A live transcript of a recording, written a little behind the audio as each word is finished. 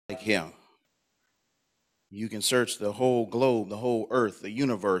like him. You can search the whole globe, the whole earth, the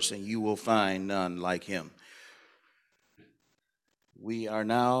universe, and you will find none like him. We are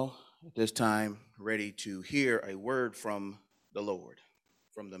now, at this time, ready to hear a word from the Lord,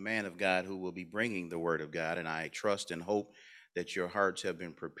 from the man of God who will be bringing the word of God. And I trust and hope that your hearts have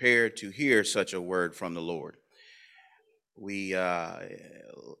been prepared to hear such a word from the Lord. We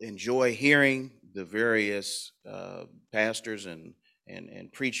enjoy hearing the various pastors and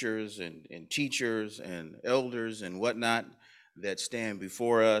preachers and teachers and elders and whatnot that stand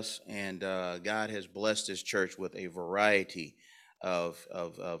before us. And God has blessed this church with a variety of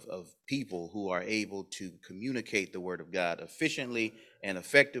people who are able to communicate the word of God efficiently and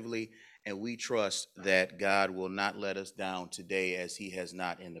effectively. And we trust that God will not let us down today as he has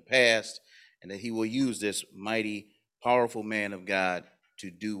not in the past, and that he will use this mighty, powerful man of God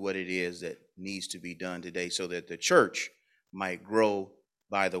to do what it is that needs to be done today so that the church might grow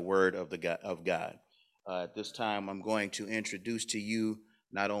by the word of God. At this time, I'm going to introduce to you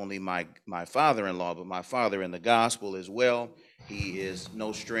not only my father-in-law, but my father in the gospel as well. He is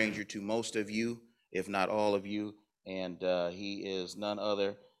no stranger to most of you, if not all of you, and he is none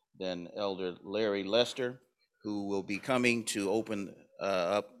other than Elder Larry Lester, who will be coming to open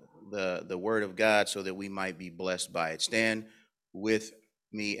up the word of God so that we might be blessed by it. Stand with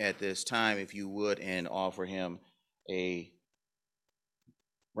me at this time, if you would, and offer him a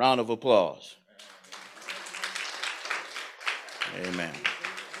round of applause. Amen.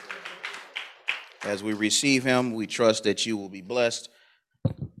 As we receive him, we trust that you will be blessed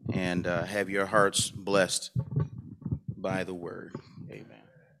and have your hearts blessed by the word. Amen.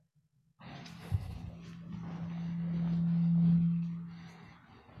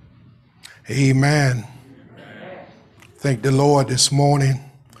 Amen. Thank the Lord this morning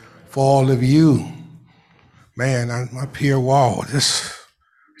for all of you. Man, I'm up here, wow, this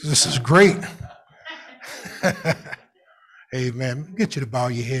is great. Amen. Get you to bow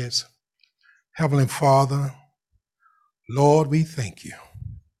your heads. Heavenly Father, Lord, we thank you.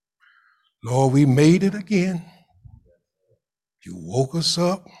 Lord, we made it again. You woke us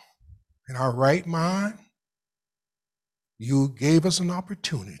up in our right mind. You gave us an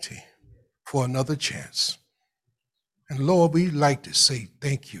opportunity for another chance. And Lord, we'd like to say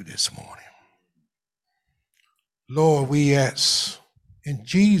thank you this morning. Lord, we ask in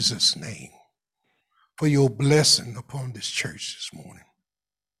Jesus' name for your blessing upon this church this morning.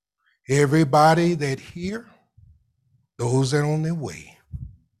 Everybody that here, those that are on their way,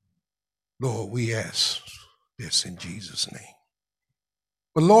 Lord, we ask this in Jesus' name.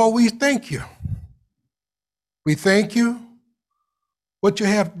 But Lord, we thank you. We thank you what you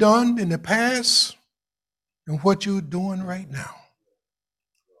have done in the past and what you're doing right now.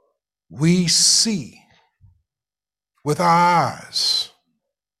 We see with our eyes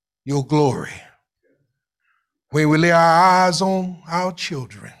your glory. When we lay our eyes on our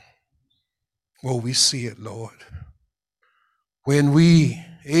children, well, we see it, Lord. When we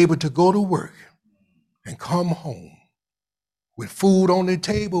able to go to work and come home with food on the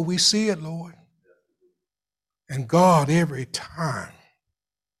table, we see it, Lord. And God, every time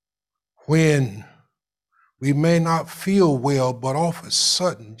when we may not feel well, but all of a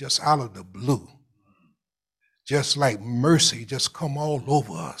sudden, just out of the blue, just like mercy just come all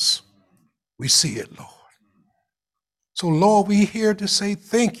over us, we see it, Lord. So, Lord, we here to say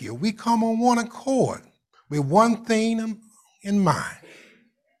thank you. We come on one accord with one thing in mind,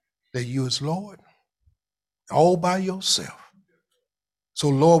 that you is Lord, all by yourself. So,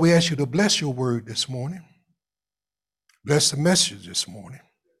 Lord, we ask you to bless your word this morning. Bless the message this morning.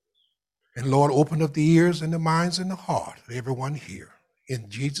 And Lord, open up the ears and the minds and the heart of everyone here. In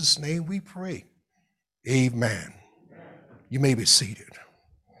Jesus' name we pray. Amen. You may be seated.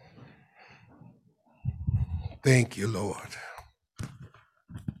 Thank you, Lord.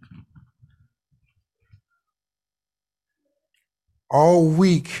 All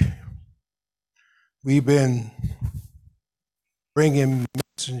week, we've been bringing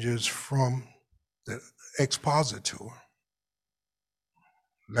messengers from the expositor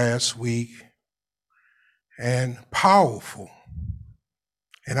last week, and powerful.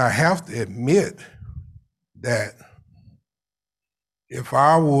 And I have to admit that if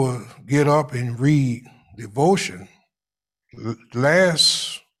I would get up and read devotion,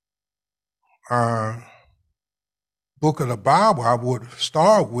 last book of the Bible I would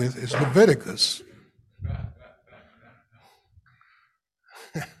start with is Leviticus.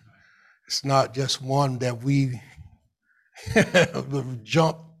 It's not just one that we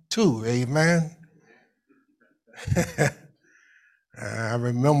jump to, amen. I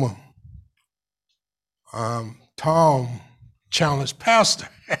remember Tom challenged Pastor.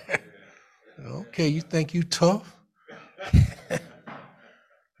 Okay, you think you tough?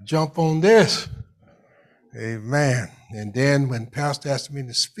 Jump on this. Amen. And then when Pastor asked me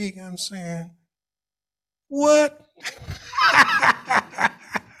to speak, I'm saying, what?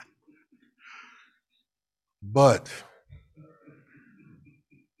 But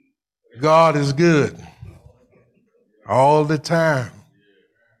God is good all the time.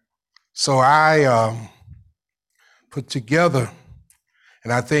 So I put together,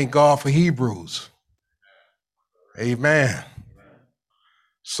 and I thank God for Hebrews. Amen.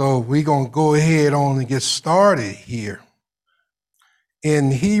 So we're going to go ahead on and get started here.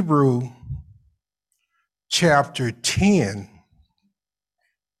 In Hebrew chapter 10,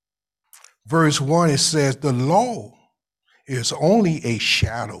 verse 1, it says, the law is only a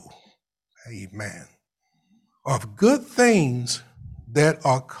shadow, amen, of good things that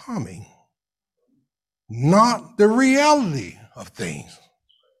are coming, not the reality of things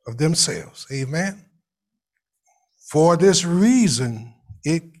of themselves, amen. For this reason,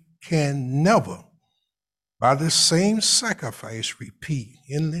 it can never, by the same sacrifice, repeat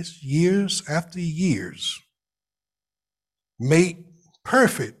endless years after years, make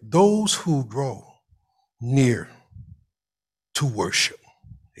perfect those who draw near to worship.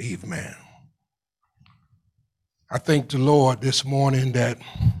 Amen. I thank the Lord this morning that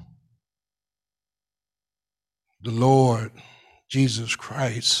the Lord Jesus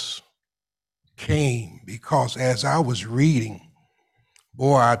Christ came, because as I was reading,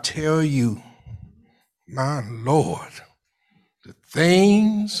 boy, I tell you, my Lord, the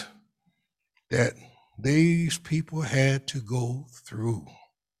things that these people had to go through.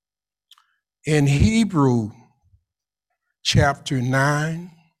 In Hebrew chapter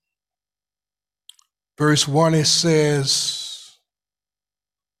 9, verse 1, it says,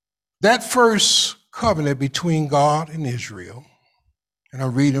 that first covenant between God and Israel, and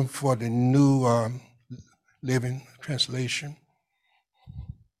I'm reading for the New Living Translation.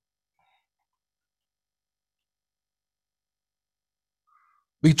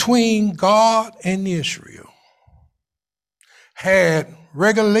 Between God and Israel had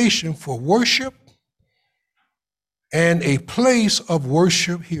regulation for worship and a place of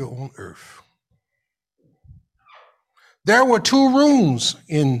worship here on earth. There were 2 rooms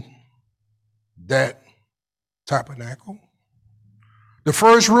in that tabernacle. The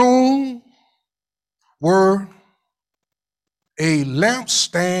first room were a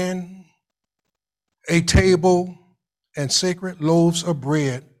lampstand, a table, and sacred loaves of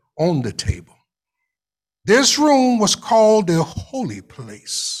bread on the table. This room was called the holy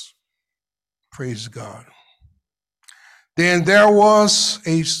place. Praise God. Then there was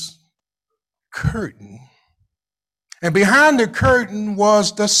a curtain, and behind the curtain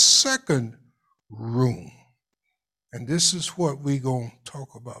was the second room. And this is what we're going to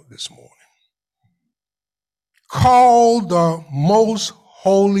talk about this morning. Called the most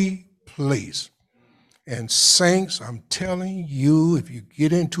holy place. And saints, I'm telling you, if you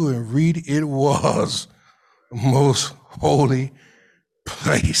get into it and read, it was the most holy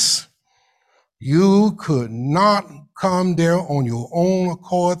place. You could not come there on your own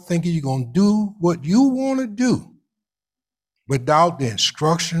accord thinking you're going to do what you want to do without the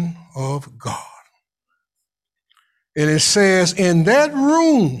instruction of God. And it says, in that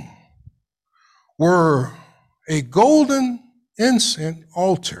room were a golden incense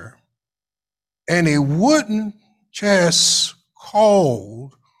altar and a wooden chest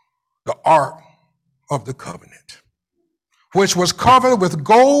called the Ark of the Covenant, which was covered with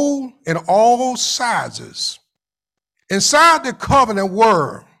gold in all sizes. Inside the covenant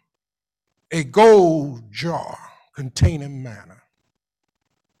were a gold jar containing manna,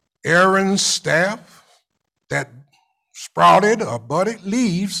 Aaron's staff that sprouted or budded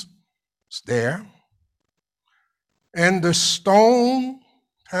leaves was there, and the stone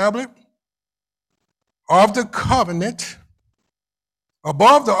tablet of the covenant.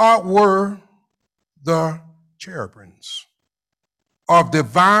 Above the ark were the cherubims of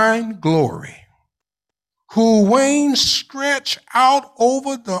divine glory, whose wings stretched out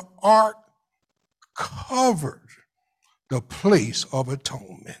over the ark, covered the place of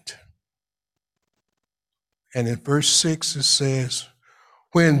atonement. And in verse 6 it says,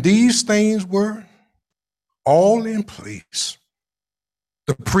 when these things were all in place,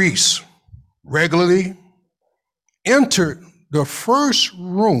 the priests regularly entered the first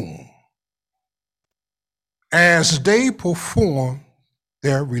room as they performed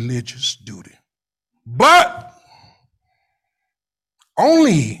their religious duty. But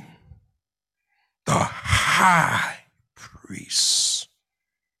only the high priest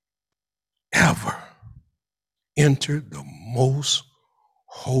ever entered the most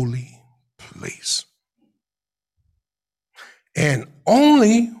holy place. And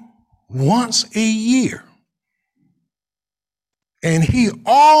only once a year. And he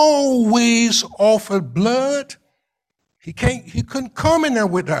always offered blood. He couldn't come in there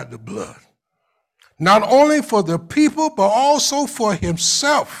without the blood. Not only for the people, but also for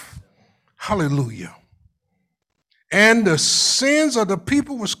himself. Hallelujah. And the sins of the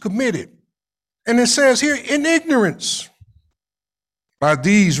people was committed. And it says here, in ignorance. By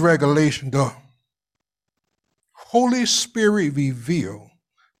these regulations, the Holy Spirit revealed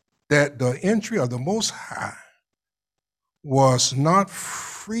that the entry of the Most High was not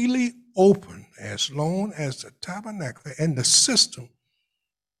freely open as long as the tabernacle and the system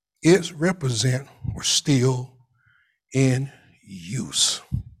it represent were still in use.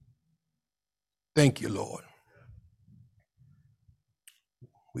 Thank you, Lord.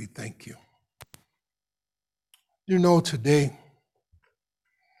 We thank you. You know, today,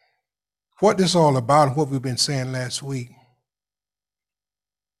 what this is all about and what we've been saying last week,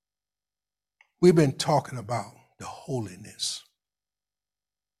 we've been talking about the holiness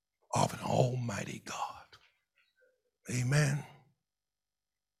of an almighty God. Amen.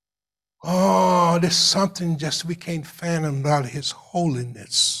 Oh, there's something just we can't fathom about his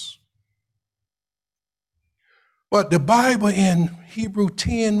holiness. But the Bible in Hebrew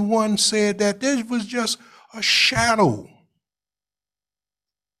 10:1 said that this was just a shadow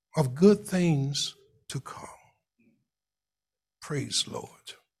of good things to come. Praise the Lord.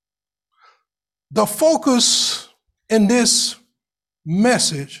 The focus in this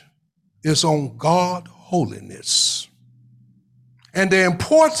message is on God holiness and the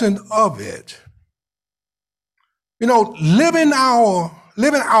importance of it. You know, living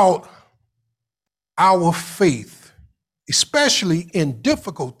out our faith, especially in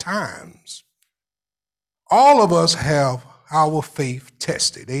difficult times, all of us have our faith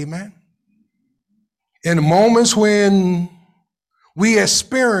tested, amen? In moments when we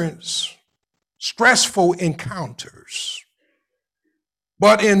experience stressful encounters.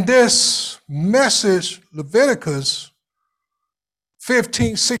 But in this message, Leviticus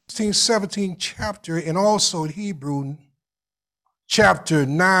 15, 16, 17 chapter, and also Hebrew chapter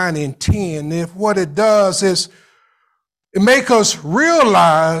 9 and 10, if what it does is it makes us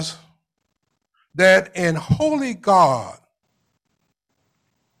realize that in holy God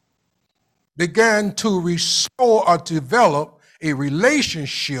began to restore or develop a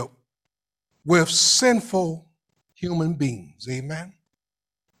relationship with sinful human beings. Amen.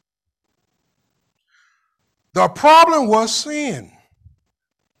 The problem was sin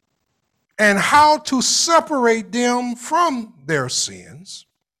and how to separate them from their sins.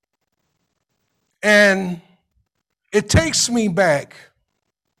 And it takes me back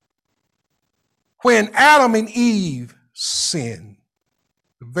when Adam and Eve sinned,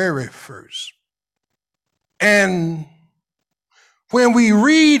 the very first. And when we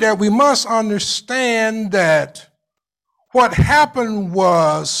read that, we must understand that what happened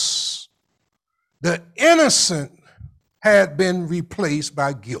was the innocent had been replaced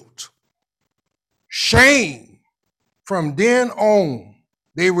by guilt. Shame. From then on,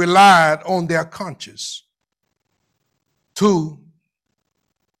 they relied on their conscience to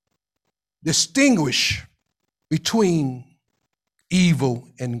distinguish between evil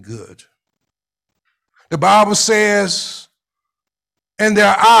and good. The Bible says, and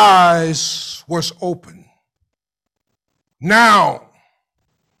their eyes was open. Now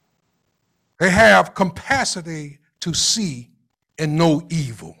they have capacity to see and know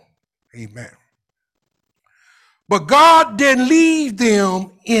evil. Amen. But God didn't leave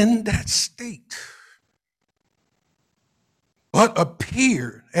them in that state, but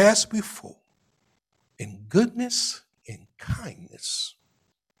appeared as before in goodness and kindness,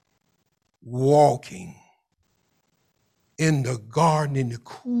 walking in the garden in the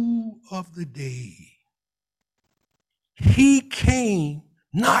cool of the day. He came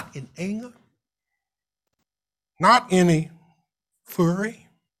not in anger, not in a fury,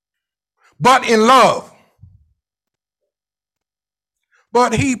 but in love.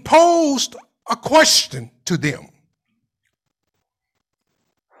 But he posed a question to them.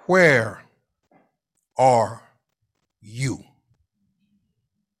 Where are you?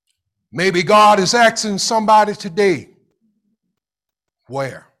 Maybe God is asking somebody today,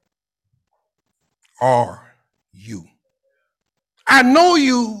 where are you? I know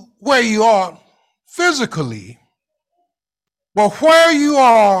you where you are physically, but where you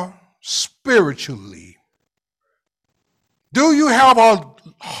are spiritually. Do you have a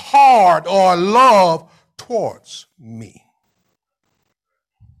heart or a love towards me?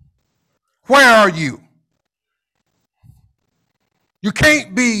 Where are you? You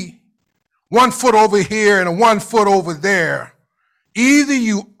can't be 1 foot over here and 1 foot over there. Either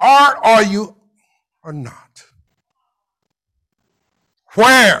you are or you are not.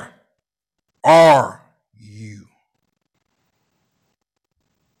 Where are you?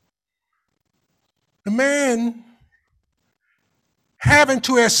 The man having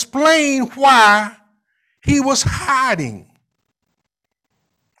to explain why he was hiding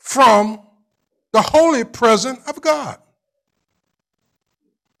from the holy presence of God.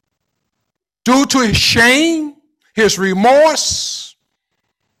 Due to his shame, his remorse,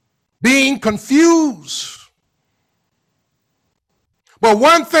 being confused. But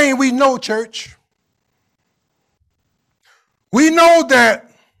one thing we know, church, we know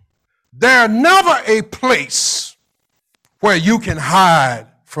that there's never a place where you can hide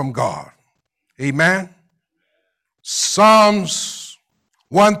from God. Amen. Psalms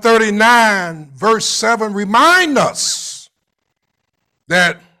 139 verse 7 remind us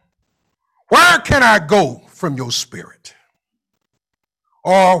that where can I go from your spirit?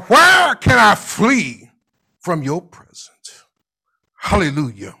 Or where can I flee from your presence?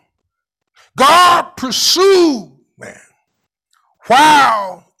 Hallelujah. God pursued man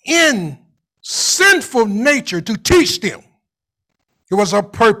while in sinful nature to teach them. It was a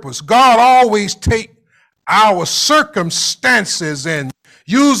purpose. God always take our circumstances and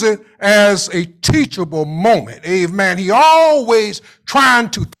use it as a teachable moment. Amen. He always trying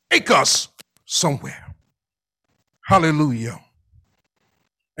to take us somewhere. Hallelujah.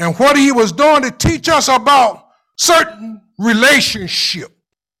 And what he was doing to teach us about certain relationship,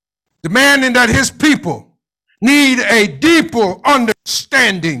 demanding that his people need a deeper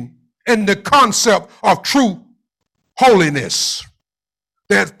understanding in the concept of true holiness.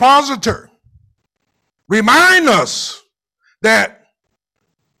 The expositor remind us that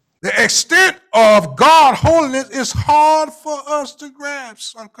the extent of God's holiness is hard for us to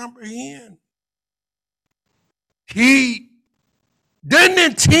grasp or comprehend. He didn't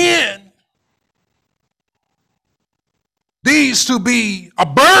intend these to be a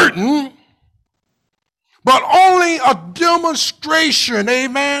burden, but only a demonstration,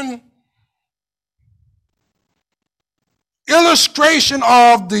 amen, illustration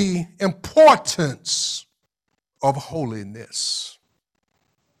of the importance of holiness.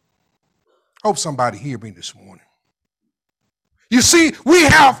 Hope somebody hear me this morning. You see, we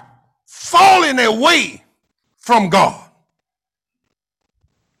have fallen away from God.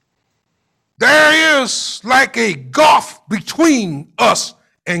 There is like a gulf between us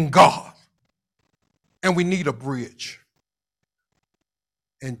and God, and we need a bridge.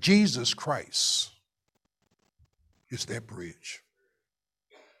 And Jesus Christ is that bridge.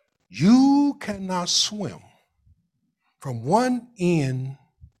 You cannot swim from one end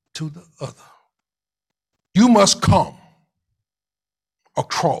to the other. You must come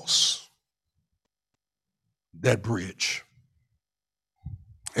across that bridge.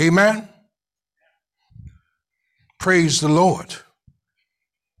 Amen. Praise the Lord.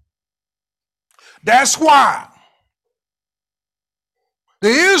 That's why the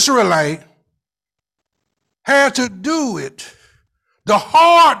Israelite had to do it the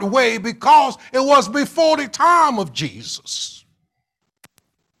hard way, because it was before the time of Jesus.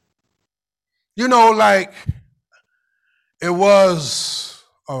 You know, like it was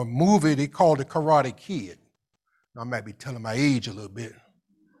a movie they called The Karate Kid. I might be telling my age a little bit.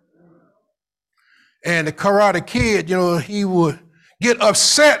 And the Karate Kid, you know, he would get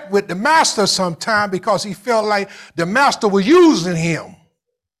upset with the master sometime because he felt like the master was using him.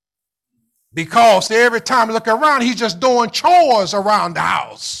 Because every time you look around, he's just doing chores around the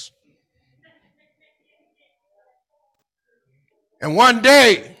house. And one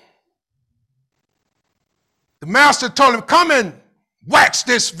day, the master told him, come and wax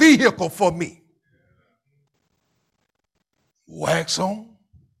this vehicle for me. Wax on,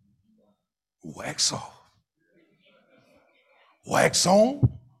 wax off. Wax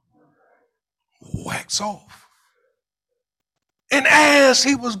on, wax off. And as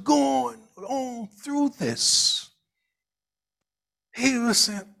he was going on through this, he was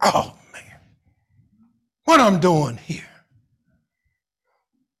saying, oh man, what I'm doing here?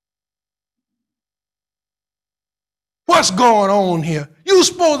 What's going on here? You're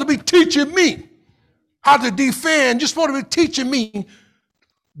supposed to be teaching me how to defend. You're supposed to be teaching me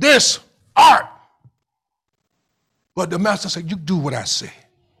this art. But the master said, you do what I say.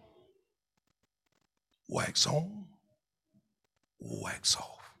 Wax on, wax off.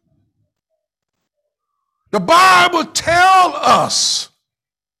 The Bible tells us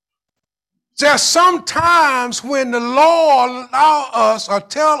that sometimes when the Lord allows us or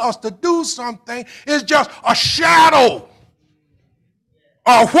tell us to do something, it's just a shadow.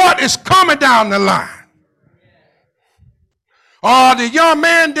 or what is coming down the line. Or the young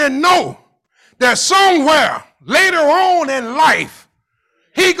man didn't know that somewhere later on in life,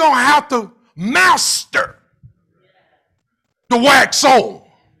 he going to have to master the wax on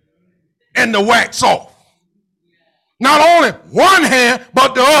and the wax off. Not only one hand,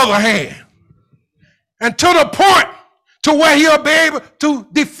 but the other hand. And to the point to where he'll be able to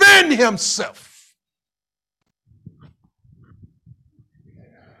defend himself.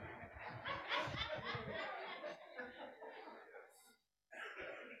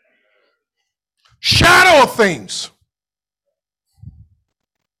 Shadow things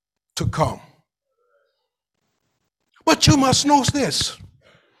to come. But you must know this,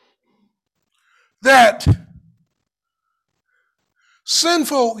 that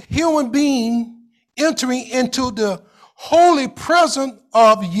sinful human being entering into the holy presence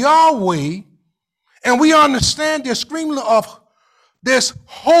of Yahweh, and we understand the screaming of this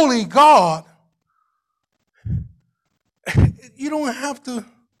holy God, you don't have to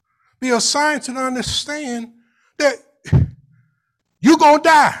be a scientist to understand that you're going to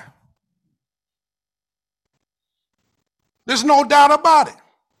die. There's no doubt about it.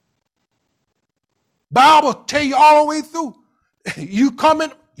 Bible tell you all the way through. You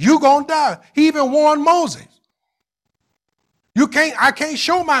coming, you going to die. He even warned Moses. I can't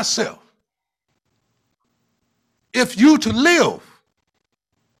show myself if you to live.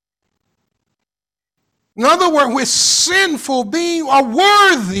 In other words, we're sinful being are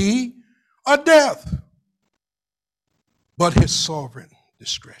worthy of death. But his sovereign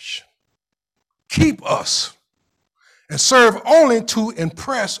discretion keep us and serve only to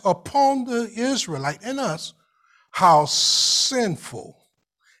impress upon the Israelite and us how sinful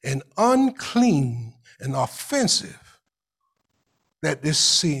and unclean and offensive that this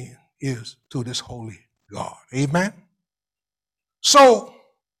sin is to this holy God. Amen? So,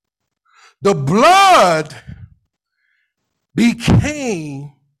 the blood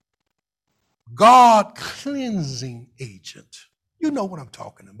became God cleansing agent. You know what I'm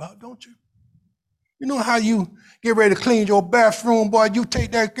talking about, don't you? You know how you get ready to clean your bathroom, boy, you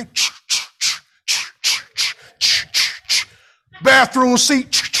take that bathroom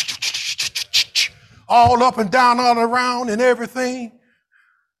seat all up and down, all around and everything.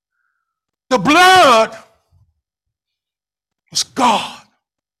 The blood was God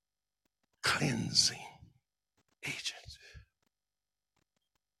cleansing agent.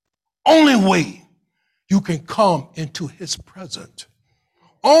 Only way you can come into his presence,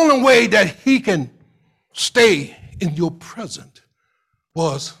 only way that he can stay in your presence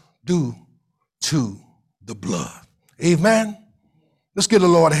was due to the blood. Amen. Let's give the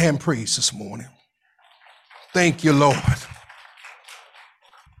Lord a hand praise this morning. Thank you, Lord.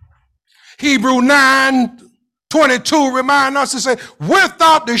 Hebrew 9:22 remind us to say,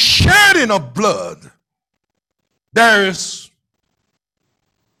 without the shedding of blood, there is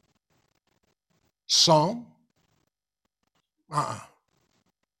some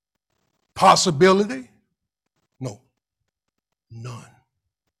possibility. No, none.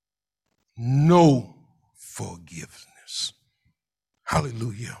 No forgiveness.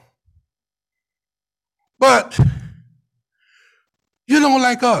 Hallelujah. But you don't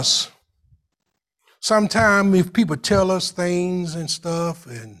like us. Sometimes if people tell us things and stuff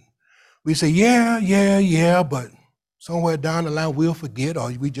and we say, yeah, but somewhere down the line we'll forget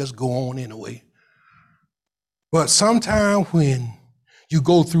or we just go on anyway. But sometimes when you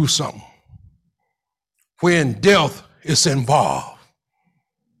go through something, when death is involved,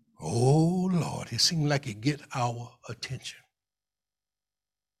 oh Lord, it seems like it gets our attention.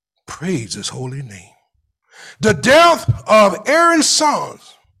 Praise his holy name. The death of Aaron's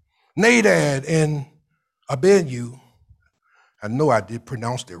sons, Nadab and Abihu, I know I did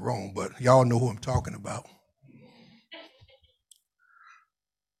pronounce it wrong, but y'all know who I'm talking about,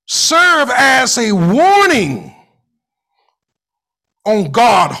 serve as a warning on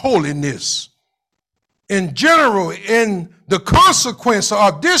God's holiness in general, in the consequence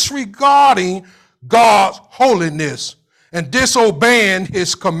of disregarding God's holiness and disobeying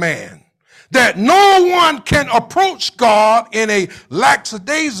his command. That no one can approach God in a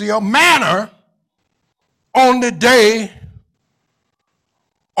lackadaisical manner on the day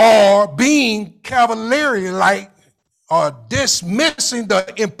or being cavalier-like or dismissing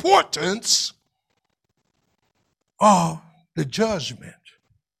the importance of the judgment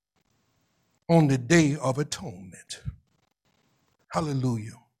on the day of atonement.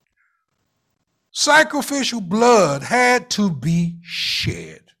 Hallelujah. Sacrificial blood had to be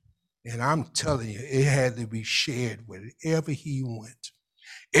shed. And I'm telling you, it had to be shed wherever he went.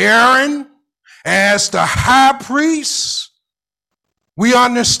 Aaron, as the high priest, we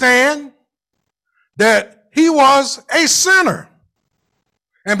understand that he was a sinner.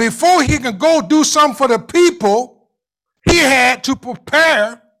 And before he could go do something for the people, he had to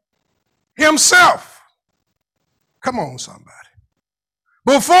prepare himself. Come on, somebody.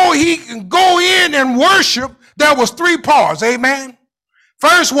 Before he can go in and worship, there was three parts, amen?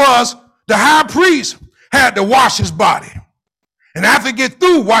 First was the high priest had to wash his body. And after he get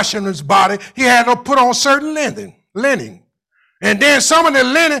through washing his body, he had to put on certain linen. And then some of the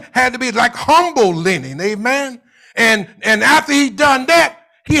linen had to be like humble linen, amen? And after he done that,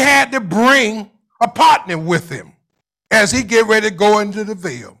 he had to bring a partner with him as he get ready to go into the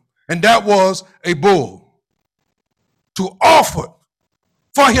veil. And that was a bull to offer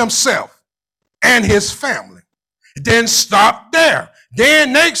for himself and his family. It didn't stop there.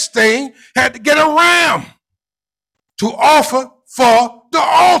 Then next thing, had to get a ram to offer for the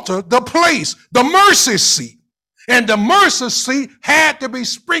altar, the place, the mercy seat. And the mercy seat had to be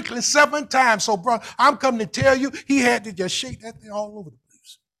sprinkled 7 times. So, bro, I'm coming to tell you, he had to just shake that thing all over the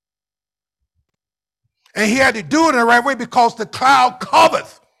place. And he had to do it in the right way because the cloud covered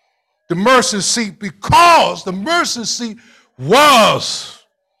the mercy seat, because the mercy seat was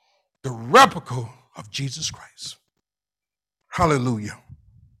the replica of Jesus Christ. Hallelujah.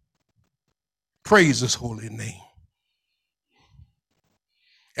 Praise his holy name.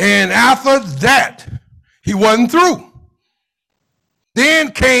 And after that, he wasn't through.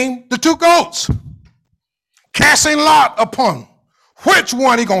 Then came the 2 goats, casting lot upon which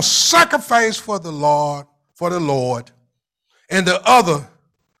one he gonna sacrifice for the Lord, and the other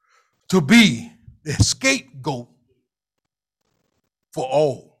to be the scapegoat for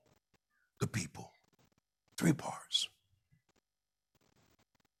all the people. 3 parts.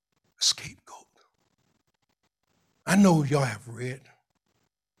 Scapegoat. I know y'all have read,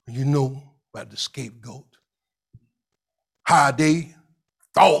 you know about the scapegoat, how they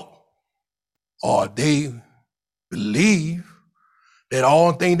thought or they believe that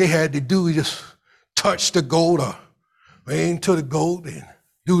all thing they had to do is just touch the goat or bring to the goat and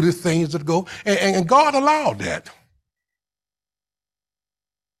do the things of the goat. And God allowed that.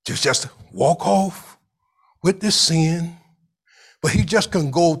 Just to walk off with the sin. But he just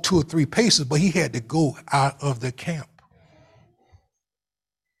couldn't go 2 or 3 paces, but he had to go out of the camp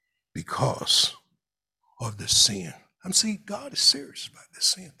because of the sin. See, God is serious about this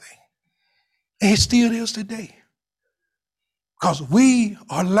sin thing. And he still is today. Because we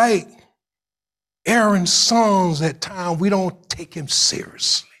are like Aaron's sons at times. We don't take him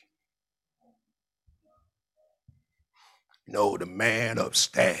seriously. You know, the man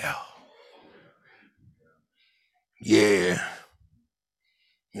upstairs. Yeah.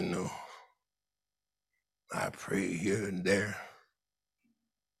 You know, I pray here and there.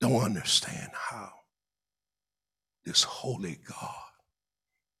 Don't understand how this holy God,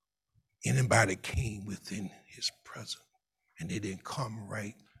 anybody came within his presence and they didn't come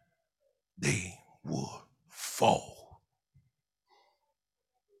right, they would fall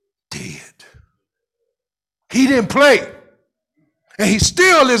dead. He didn't play. And he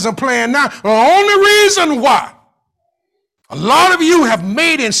still isn't playing now. The only reason why a lot of you have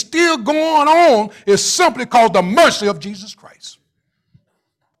made and still going on is simply called the mercy of Jesus Christ.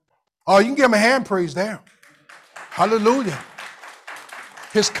 Oh, you can give him a hand praise there. Hallelujah.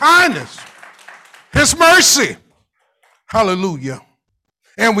 His kindness, his mercy. Hallelujah.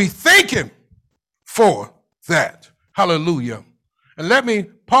 And we thank him for that. Hallelujah. And let me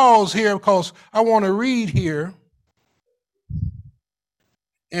pause here because I want to read here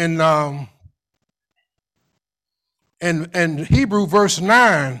in Hebrew verse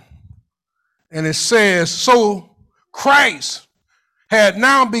 9, and it says, so Christ had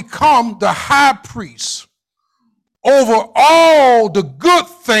now become the high priest over all the good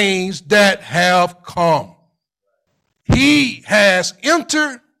things that have come. He has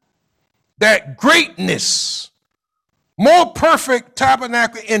entered that greatness, more perfect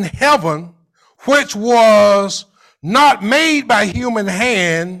tabernacle in heaven, which was not made by human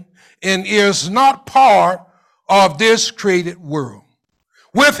hand and is not part of this created world.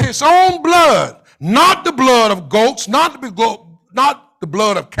 With his own blood, not the blood of goats, not the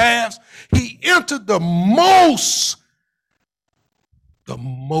blood of calves, he entered the most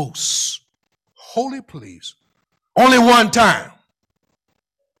holy place only one time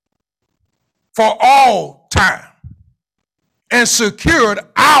for all time and secured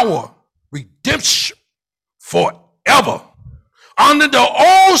our redemption forever. Under the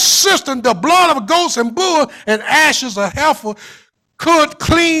old system, the blood of goats and bull and ashes of heifer could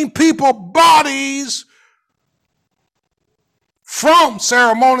clean people's bodies from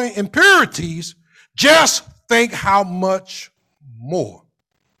ceremonial impurities. Just think how much more.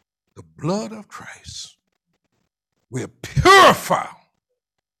 The blood of Christ will purify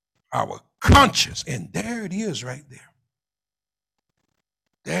our conscience. And there it is right there.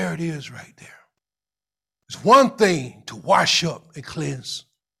 There it is right there. It's one thing to wash up and cleanse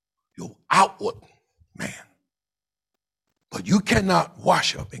your outward man, but you cannot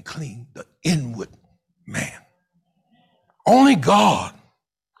wash up and clean the inward man. Only God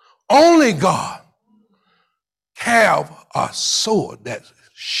have a sword that's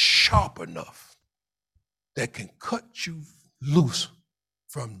sharp enough that can cut you loose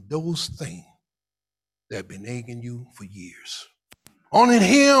from those things that have been nagging you for years. Only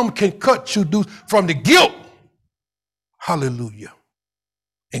him can cut you loose from the guilt, hallelujah,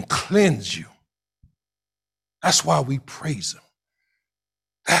 and cleanse you. That's why we praise him.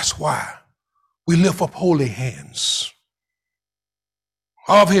 That's why we lift up holy hands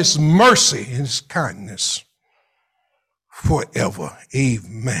of his mercy and his kindness forever.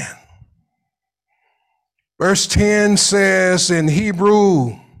 Amen. Verse 10 says in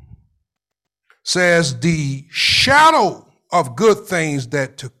Hebrew, says the shadow of good things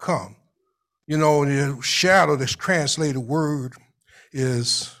that to come. You know, the shadow, this translated word,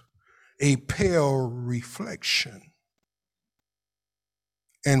 is a pale reflection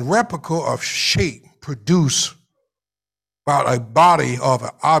and replica of shape produced by a body of an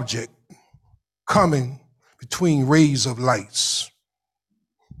object coming between rays of lights.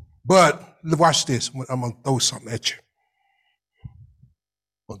 But watch this. I'm going to throw something at you. I'm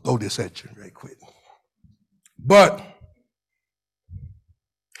going to throw this at you right quick. But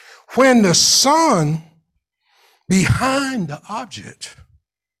when the sun behind the object,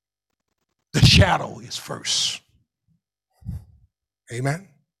 the shadow is first. Amen.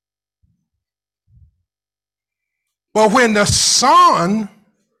 But when the sun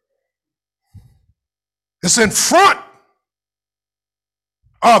is in front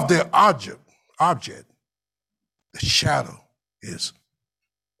of the object, the shadow is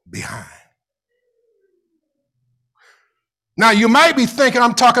behind. Now you might be thinking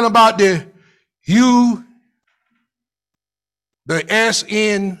I'm talking about the S,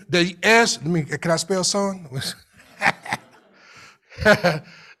 can I spell sun? The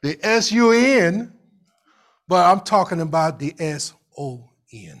S-U-N, but I'm talking about the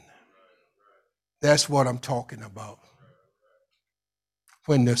S-O-N. That's what I'm talking about.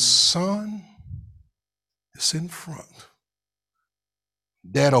 When the sun is in front,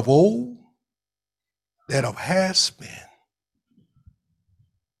 that of old, that of has been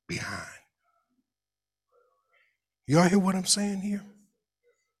behind. Y'all hear what I'm saying here?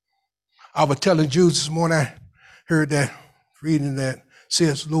 I was telling Jews this morning, I heard that, reading that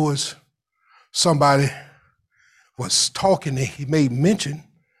C.S. Lewis, somebody was talking and he made mention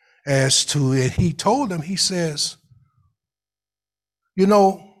as to, and he told him, he says, you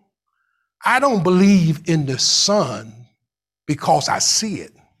know, I don't believe in the sun because I see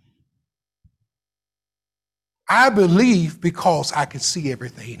it. I believe because I can see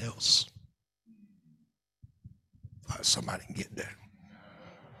everything else. Somebody can get that.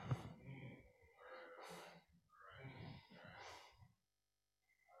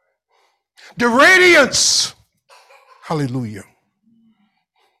 The radiance, hallelujah.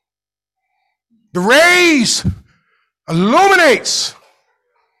 The rays illuminates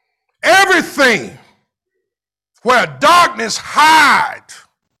everything where darkness hide.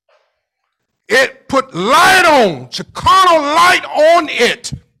 It put light on, Shekinah light on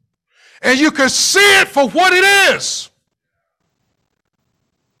it, and you can see it for what it is.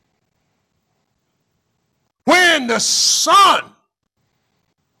 When the sun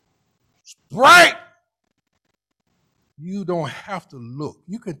is bright, you don't have to look.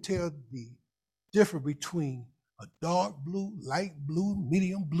 You can tell the difference between a dark blue, light blue,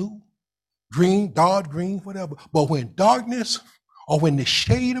 medium blue, green, dark green, whatever. But when darkness or when the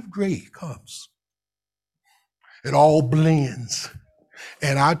shade of gray comes, it all blends.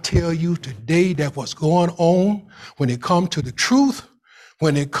 And I tell you today that what's going on when it comes to the truth,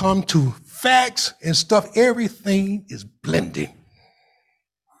 when it comes to facts and stuff, everything is blending.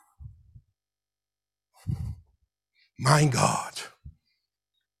 My God.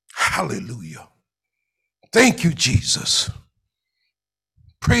 Hallelujah. Thank you, Jesus.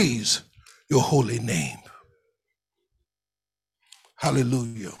 Praise your holy name.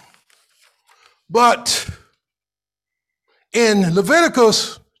 Hallelujah. But in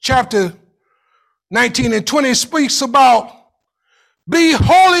Leviticus chapter 19 and 20, it speaks about, be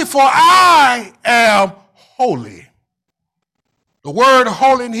holy for I am holy. The word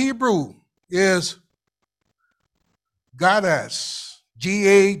holy in Hebrew is Gadash,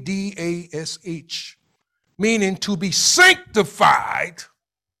 G-A-D-A-S-H, meaning to be sanctified,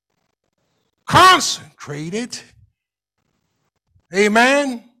 consecrated,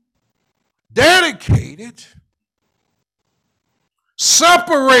 amen, dedicated,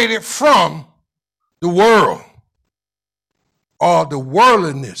 separated from the world or the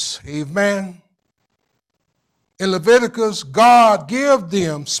worldliness, amen. In Leviticus, God gave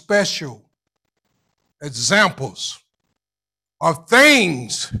them special examples of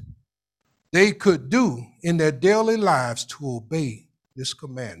things they could do in their daily lives to obey this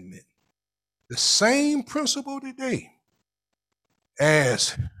commandment. The same principle today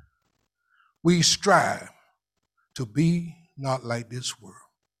as we strive to be not like this world.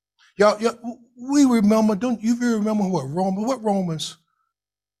 Y'all, we remember, don't you remember what Romans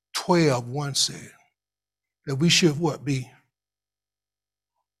 12:1 said? That we should what be?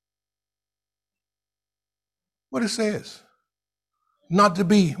 What it says? Not to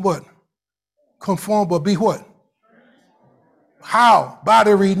be what? Conform, but be what? How? By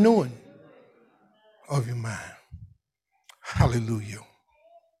the renewing of your mind. Hallelujah.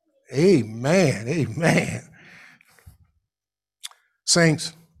 Amen. Amen.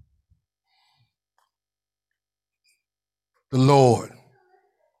 Saints, the Lord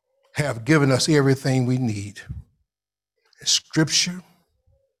have given us everything we need. Scripture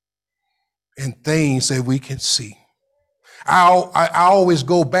and things that we can see. I always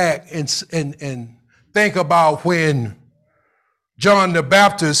go back and think about when John the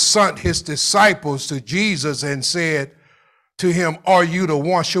Baptist sent his disciples to Jesus and said to him, "Are you the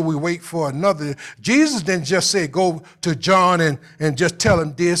one? Should we wait for another?" Jesus didn't just say, go to John and just tell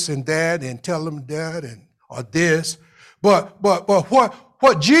him this and that and tell him that and or this. But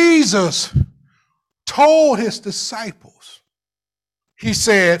what Jesus told his disciples, he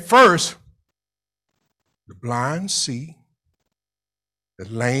said, first, the blind see, the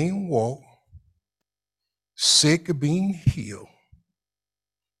lame walk, sick are being healed,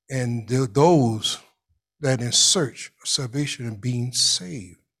 and those that in search of salvation are being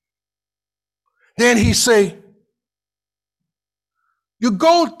saved. Then he say, you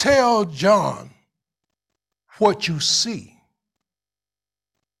go tell John what you see.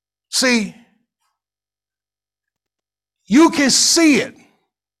 See, you can see it.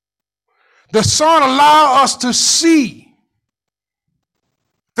 The Son allows us to see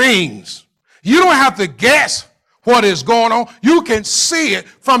things. You don't have to guess what is going on. You can see it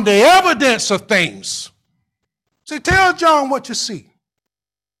from the evidence of things. See, tell John what you see.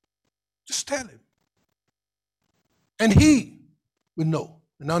 Just tell him. And he will know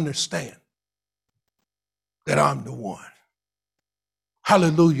and understand that I'm the one.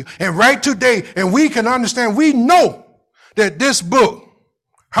 Hallelujah. And right today, and we can understand, we know that this book,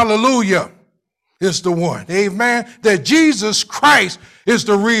 hallelujah, is the one. Amen. That Jesus Christ is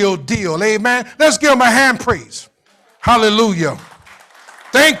the real deal. Amen. Let's give him a hand praise. Hallelujah.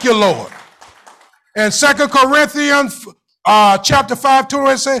 Thank you, Lord. And 2 Corinthians chapter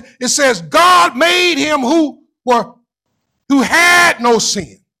 5:2, it says, God made him who had no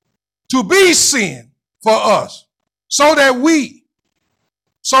sin to be sin for us, so that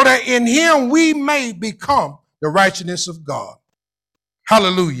in him we may become the righteousness of God.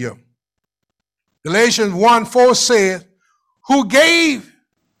 Hallelujah. Galatians 1:4 says, who gave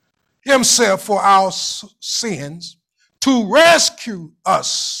himself for our sins to rescue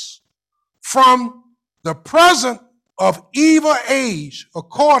us from the present of evil age,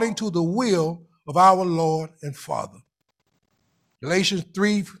 according to the will of our Lord and Father. Galatians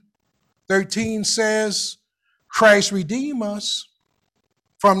 3:13 says, Christ redeemed us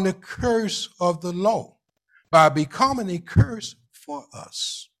from the curse of the law by becoming a curse for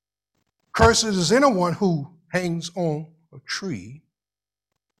us. Cursed is anyone who hangs on a tree.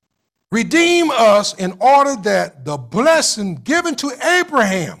 Redeem us in order that the blessing given to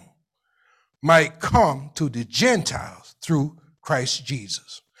Abraham might come to the Gentiles through Christ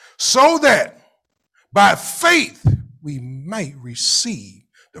Jesus, so that by faith we might receive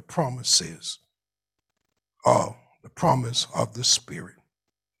the promises of the promise of the Spirit.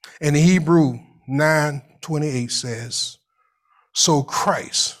 And Hebrew 9:28 says, so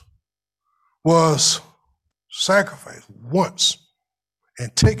Christ was sacrificed once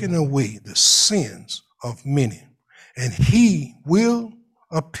and taken away the sins of many, and he will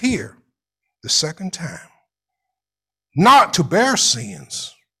appear the second time, not to bear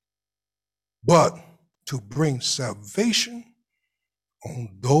sins, but to bring salvation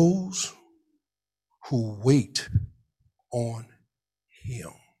on those who wait on him.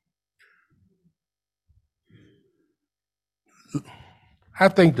 I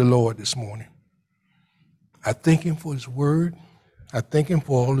thank the Lord this morning. I thank him for his word. I thank him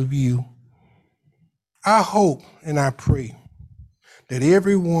for all of you I hope and I pray that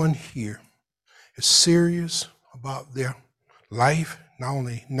everyone here is serious about their life, not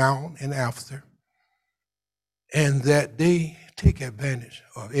only now and after, and that they take advantage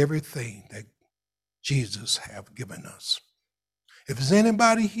of everything that Jesus have given us. If there's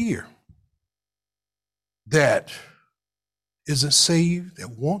anybody here that isn't saved, that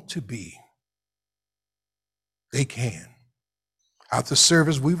want to be, they can. After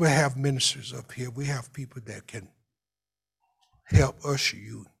service, we will have ministers up here. We have people that can help usher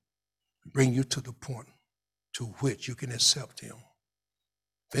you, bring you to the point to which you can accept him.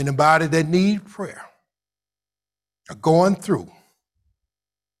 If anybody that need prayer are going through,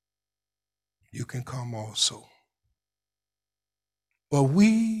 you can come also. But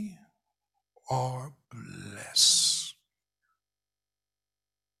we are blessed.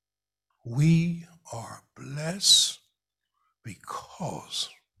 We are blessed because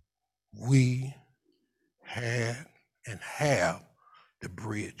we had and have the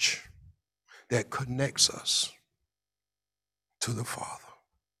bridge that connects us to the Father.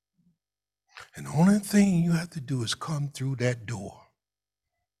 And the only thing you have to do is come through that door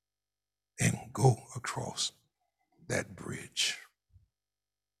and go across that bridge.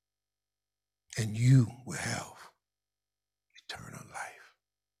 And you will have eternal life.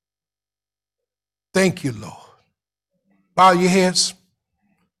 Thank you, Lord. Bow your heads.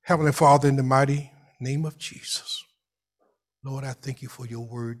 Heavenly Father, in the mighty name of Jesus. Lord, I thank you for your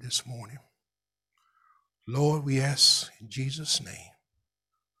word this morning. Lord, we ask in Jesus' name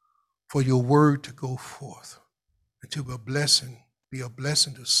for your word to go forth and to be a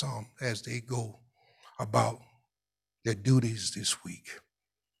blessing to some as they go about their duties this week.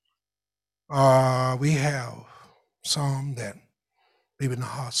 We have some that may be in the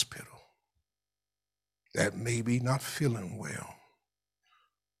hospital, that may be not feeling well.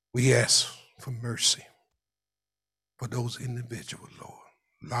 We ask for mercy for those individuals, Lord.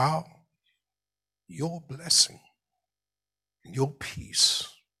 Allow your blessing and your peace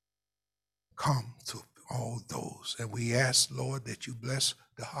come to all those. And we ask, Lord, that you bless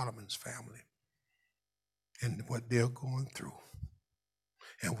the Holloman's family and what they're going through.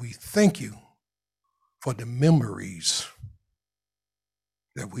 And we thank you for the memories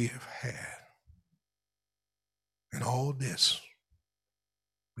that we have had. And all this,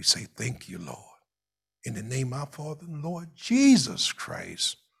 we say thank you, Lord. In the name of our Father and Lord Jesus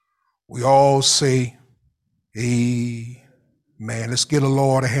Christ, we all say amen. Let's give the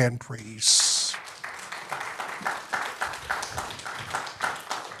Lord a hand praise.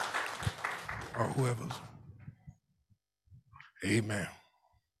 Or whoever. Amen.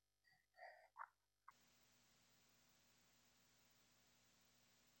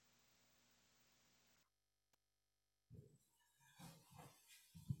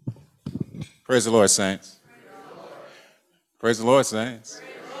 Praise the Lord, saints. Praise the Lord, saints.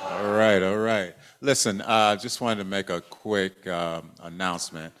 All right, all right. Listen, I just wanted to make a quick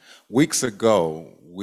announcement. Weeks ago,